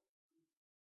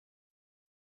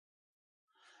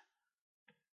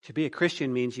 To be a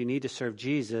Christian means you need to serve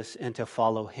Jesus and to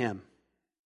follow Him.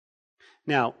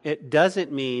 Now, it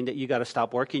doesn't mean that you got to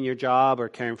stop working your job or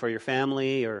caring for your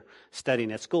family or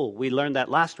studying at school. We learned that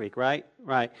last week, right?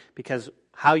 Right. Because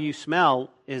how you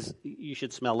smell is you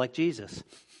should smell like Jesus.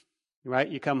 Right?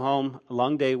 You come home, a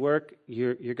long day work,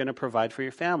 you're going to provide for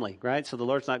your family, right? So the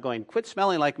Lord's not going, quit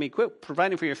smelling like me, quit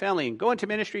providing for your family and go into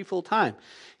ministry full time.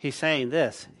 He's saying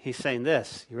this.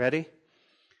 You ready?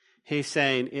 He's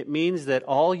saying it means that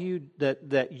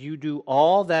that you do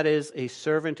all that is a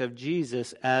servant of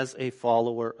Jesus as a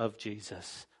follower of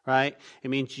Jesus, right? It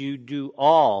means you do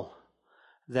all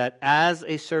that as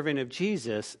a servant of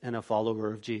Jesus and a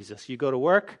follower of Jesus. You go to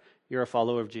work, you're a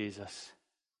follower of Jesus.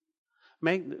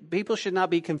 People should not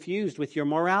be confused with your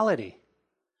morality.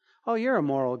 Oh, you're a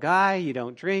moral guy. You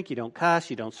don't drink. You don't cuss.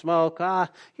 You don't smoke.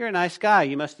 You're a nice guy.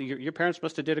 Your parents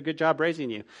must have did a good job raising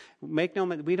you. We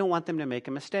don't want them to make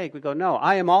a mistake. We go, no,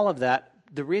 I am all of that.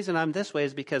 The reason I'm this way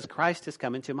is because Christ has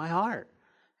come into my heart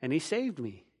and He saved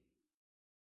me.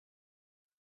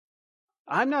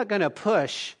 I'm not going to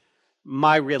push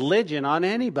my religion on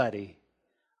anybody.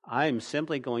 I'm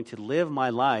simply going to live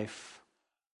my life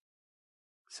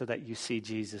so that you see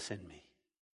Jesus in me.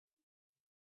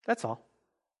 That's all.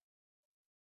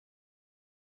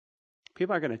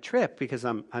 People are going to trip because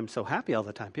I'm so happy all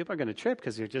the time. People are going to trip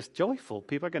because you're just joyful.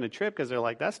 People are going to trip because they're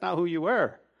like, that's not who you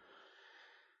were.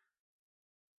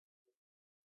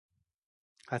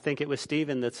 I think it was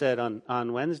Stephen that said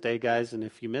on Wednesday, guys, and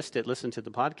if you missed it, listen to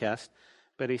the podcast.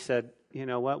 But he said, you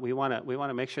know what, we want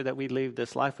to make sure that we leave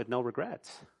this life with no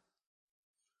regrets.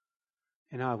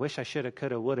 I wish I should have,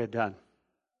 could have, would have done.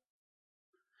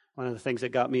 One of the things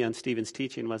that got me on Stephen's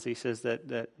teaching was he says that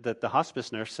the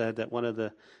hospice nurse said that one of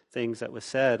the things that was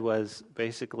said was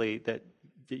basically that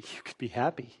you could be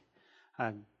happy.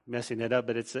 I'm messing it up,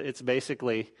 but it's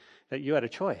basically that you had a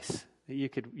choice. That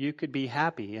you could be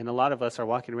happy. And a lot of us are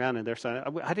walking around and they're saying,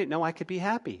 I didn't know I could be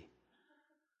happy.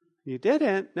 You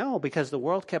didn't? No, because the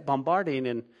world kept bombarding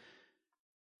and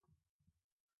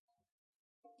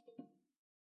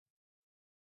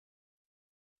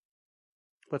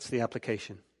what's the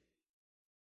application?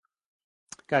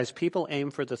 Guys, people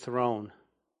aim for the throne,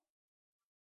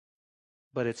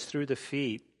 but it's through the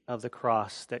feet of the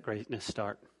cross that greatness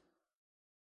starts.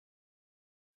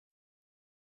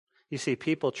 You see,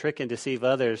 people trick and deceive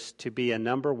others to be a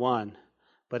number one,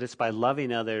 but it's by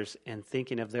loving others and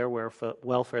thinking of their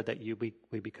welfare that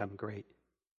we become great.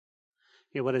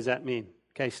 What does that mean?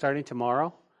 Okay, starting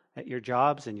tomorrow at your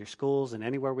jobs and your schools and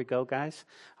anywhere we go, guys,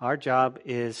 our job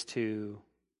is to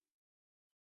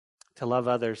love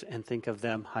others and think of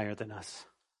them higher than us.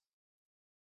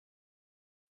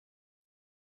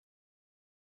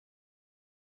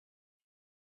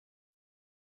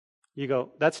 You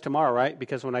go, that's tomorrow, right?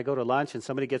 Because when I go to lunch and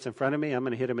somebody gets in front of me, I'm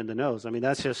going to hit them in the nose. I mean,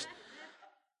 that's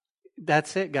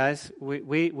it, guys.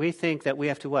 We think that we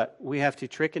have to what? We have to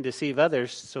trick and deceive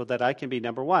others so that I can be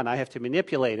number one. I have to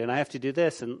manipulate and I have to do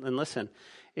this. And listen,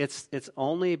 it's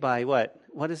only by what?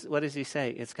 What does he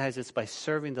say? It's by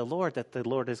serving the Lord that the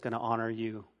Lord is going to honor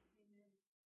you.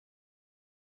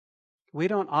 We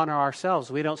don't honor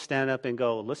ourselves. We don't stand up and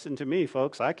go, listen to me,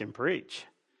 folks, I can preach.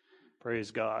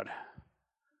 Praise God.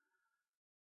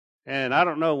 And I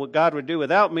don't know what God would do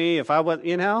without me if I was,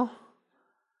 The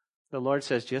Lord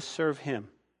says, just serve Him.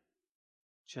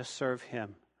 Just serve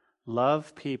Him.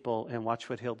 Love people and watch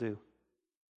what He'll do.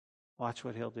 Watch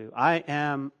what He'll do. I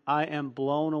am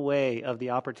blown away of the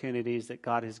opportunities that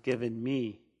God has given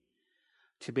me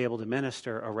to be able to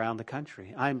minister around the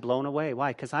country. I'm blown away. Why?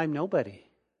 Because I'm nobody.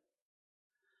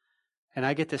 And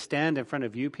I get to stand in front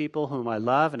of you people whom I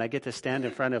love, and I get to stand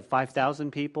in front of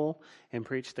 5,000 people and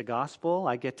preach the gospel.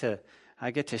 I get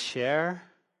to share.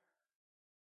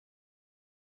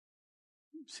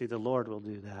 See, the Lord will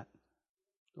do that.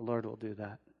 The Lord will do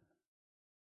that.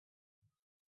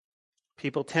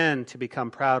 People tend to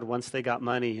become proud once they got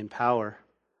money and power.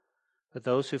 But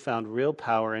those who found real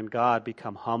power in God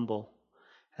become humble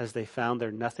as they found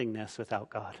their nothingness without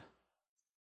God.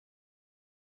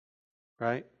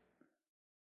 Right?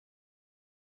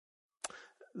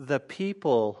 The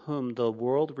people whom the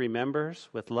world remembers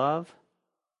with love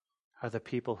are the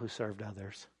people who served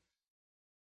others.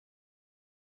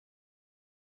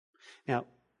 Now,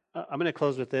 I'm going to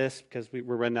close with this because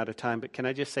we're running out of time, but can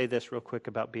I just say this real quick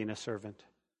about being a servant?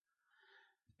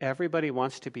 Everybody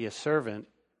wants to be a servant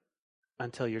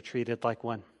until you're treated like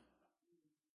one.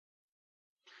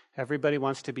 Everybody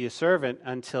wants to be a servant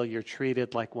until you're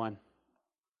treated like one.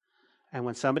 And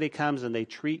when somebody comes and they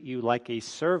treat you like a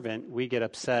servant, we get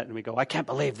upset and we go, I can't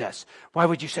believe this. Why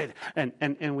would you say that?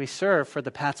 And we serve for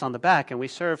the pats on the back, and we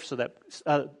serve so that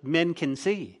men can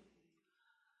see.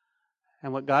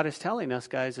 And what God is telling us,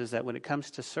 guys, is that when it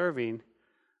comes to serving,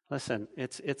 listen,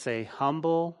 it's a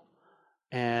humble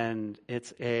and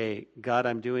it's a, God,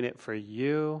 I'm doing it for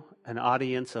you, an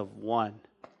audience of one.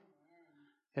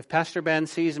 If Pastor Ben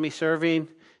sees me serving,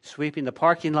 sweeping the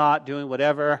parking lot, doing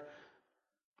whatever,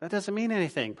 that doesn't mean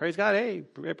anything. Praise God. Hey,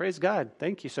 praise God.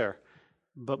 Thank you, sir.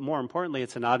 But more importantly,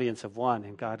 it's an audience of one,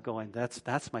 and God going,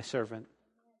 that's my servant.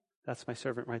 That's my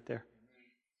servant right there.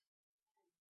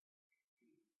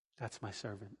 That's my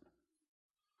servant.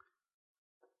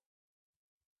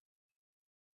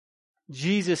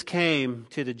 Jesus came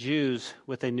to the Jews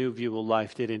with a new view of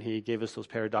life, didn't he? He gave us those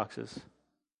paradoxes.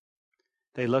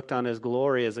 They looked on his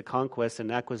glory as a conquest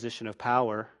and acquisition of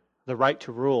power, the right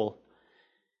to rule.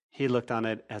 He looked on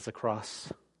it as a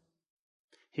cross.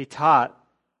 He taught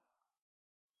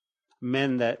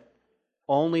men that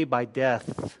only by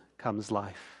death comes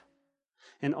life.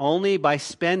 And only by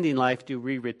spending life do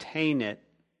we retain it.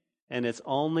 And it's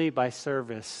only by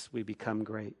service we become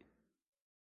great.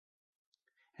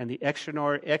 And the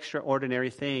extraordinary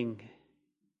thing,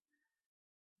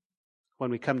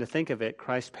 when we come to think of it,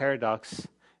 Christ's paradox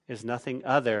is nothing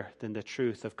other than the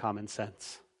truth of common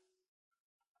sense.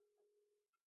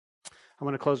 I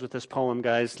want to close with this poem,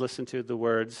 guys. Listen to the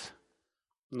words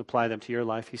and apply them to your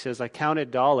life. He says, I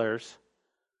counted dollars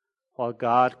while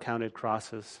God counted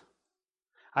crosses.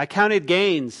 I counted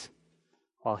gains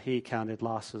while He counted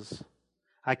losses.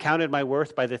 I counted my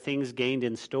worth by the things gained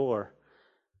in store,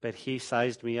 but He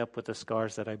sized me up with the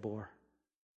scars that I bore.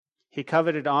 He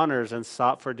coveted honors and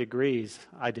sought for degrees.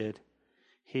 I did.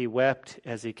 He wept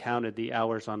as He counted the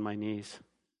hours on my knees.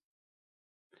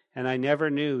 And I never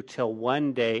knew till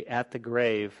one day at the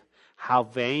grave how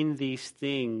vain these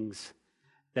things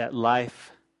that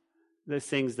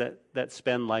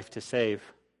spend life to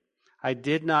save. I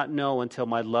did not know until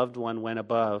my loved one went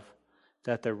above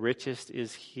that the richest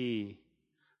is He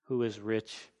who is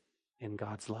rich in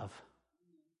God's love.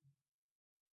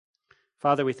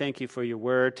 Father, we thank You for Your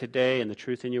word today and the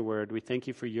truth in Your word. We thank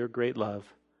You for Your great love.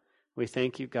 We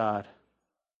thank You, God.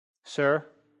 Sir,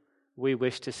 we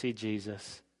wish to see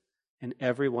Jesus in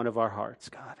every one of our hearts,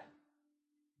 God.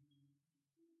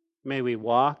 May we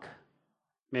walk,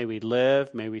 may we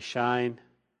live, may we shine.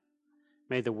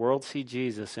 May the world see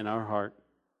Jesus in our heart.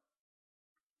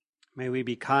 May we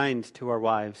be kind to our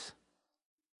wives.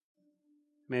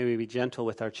 May we be gentle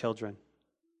with our children.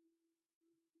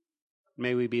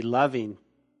 May we be loving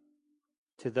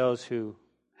to those who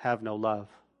have no love.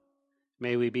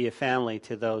 May we be a family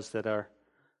to those that are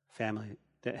family,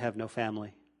 that have no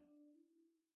family.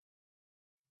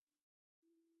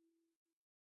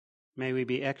 May we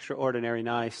be extraordinary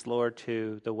nice, Lord,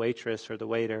 to the waitress or the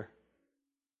waiter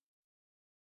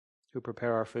who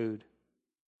prepare our food.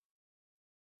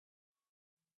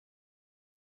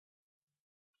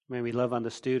 May we love on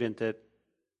the student that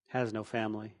has no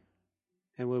family.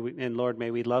 And Lord, may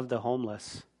we love the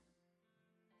homeless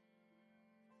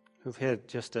who've hit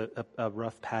just a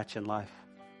rough patch in life.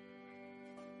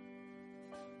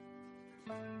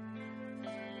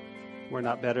 We're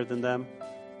not better than them.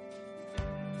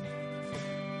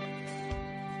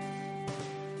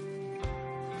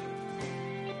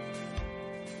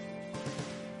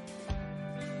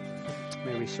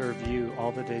 May we serve you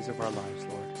all the days of our lives,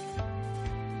 Lord.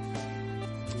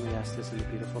 And we ask this in the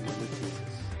beautiful name of Jesus.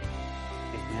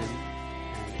 Amen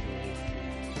and amen.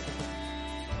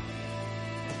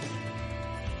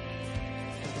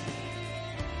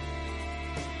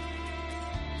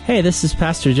 Hey, this is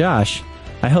Pastor Josh.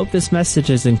 I hope this message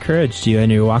has encouraged you in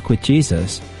your walk with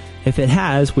Jesus. If it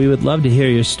has, we would love to hear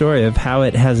your story of how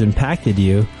it has impacted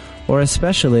you, or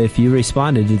especially if you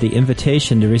responded to the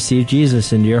invitation to receive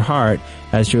Jesus into your heart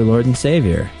as your Lord and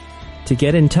Savior. To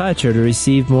get in touch or to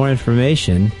receive more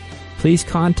information, please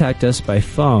contact us by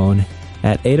phone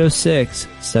at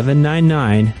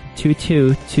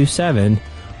 806-799-2227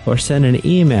 or send an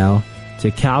email to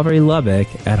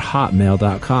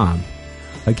calvarylubbock@hotmail.com.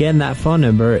 Again, that phone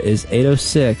number is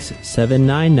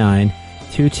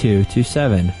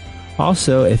 806-799-2227.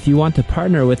 Also, if you want to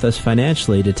partner with us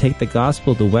financially to take the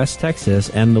gospel to West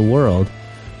Texas and the world,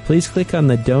 please click on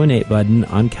the donate button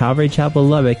on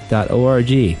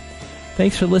calvarychapellubbock.org.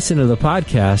 Thanks for listening to the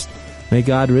podcast. May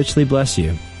God richly bless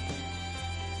you.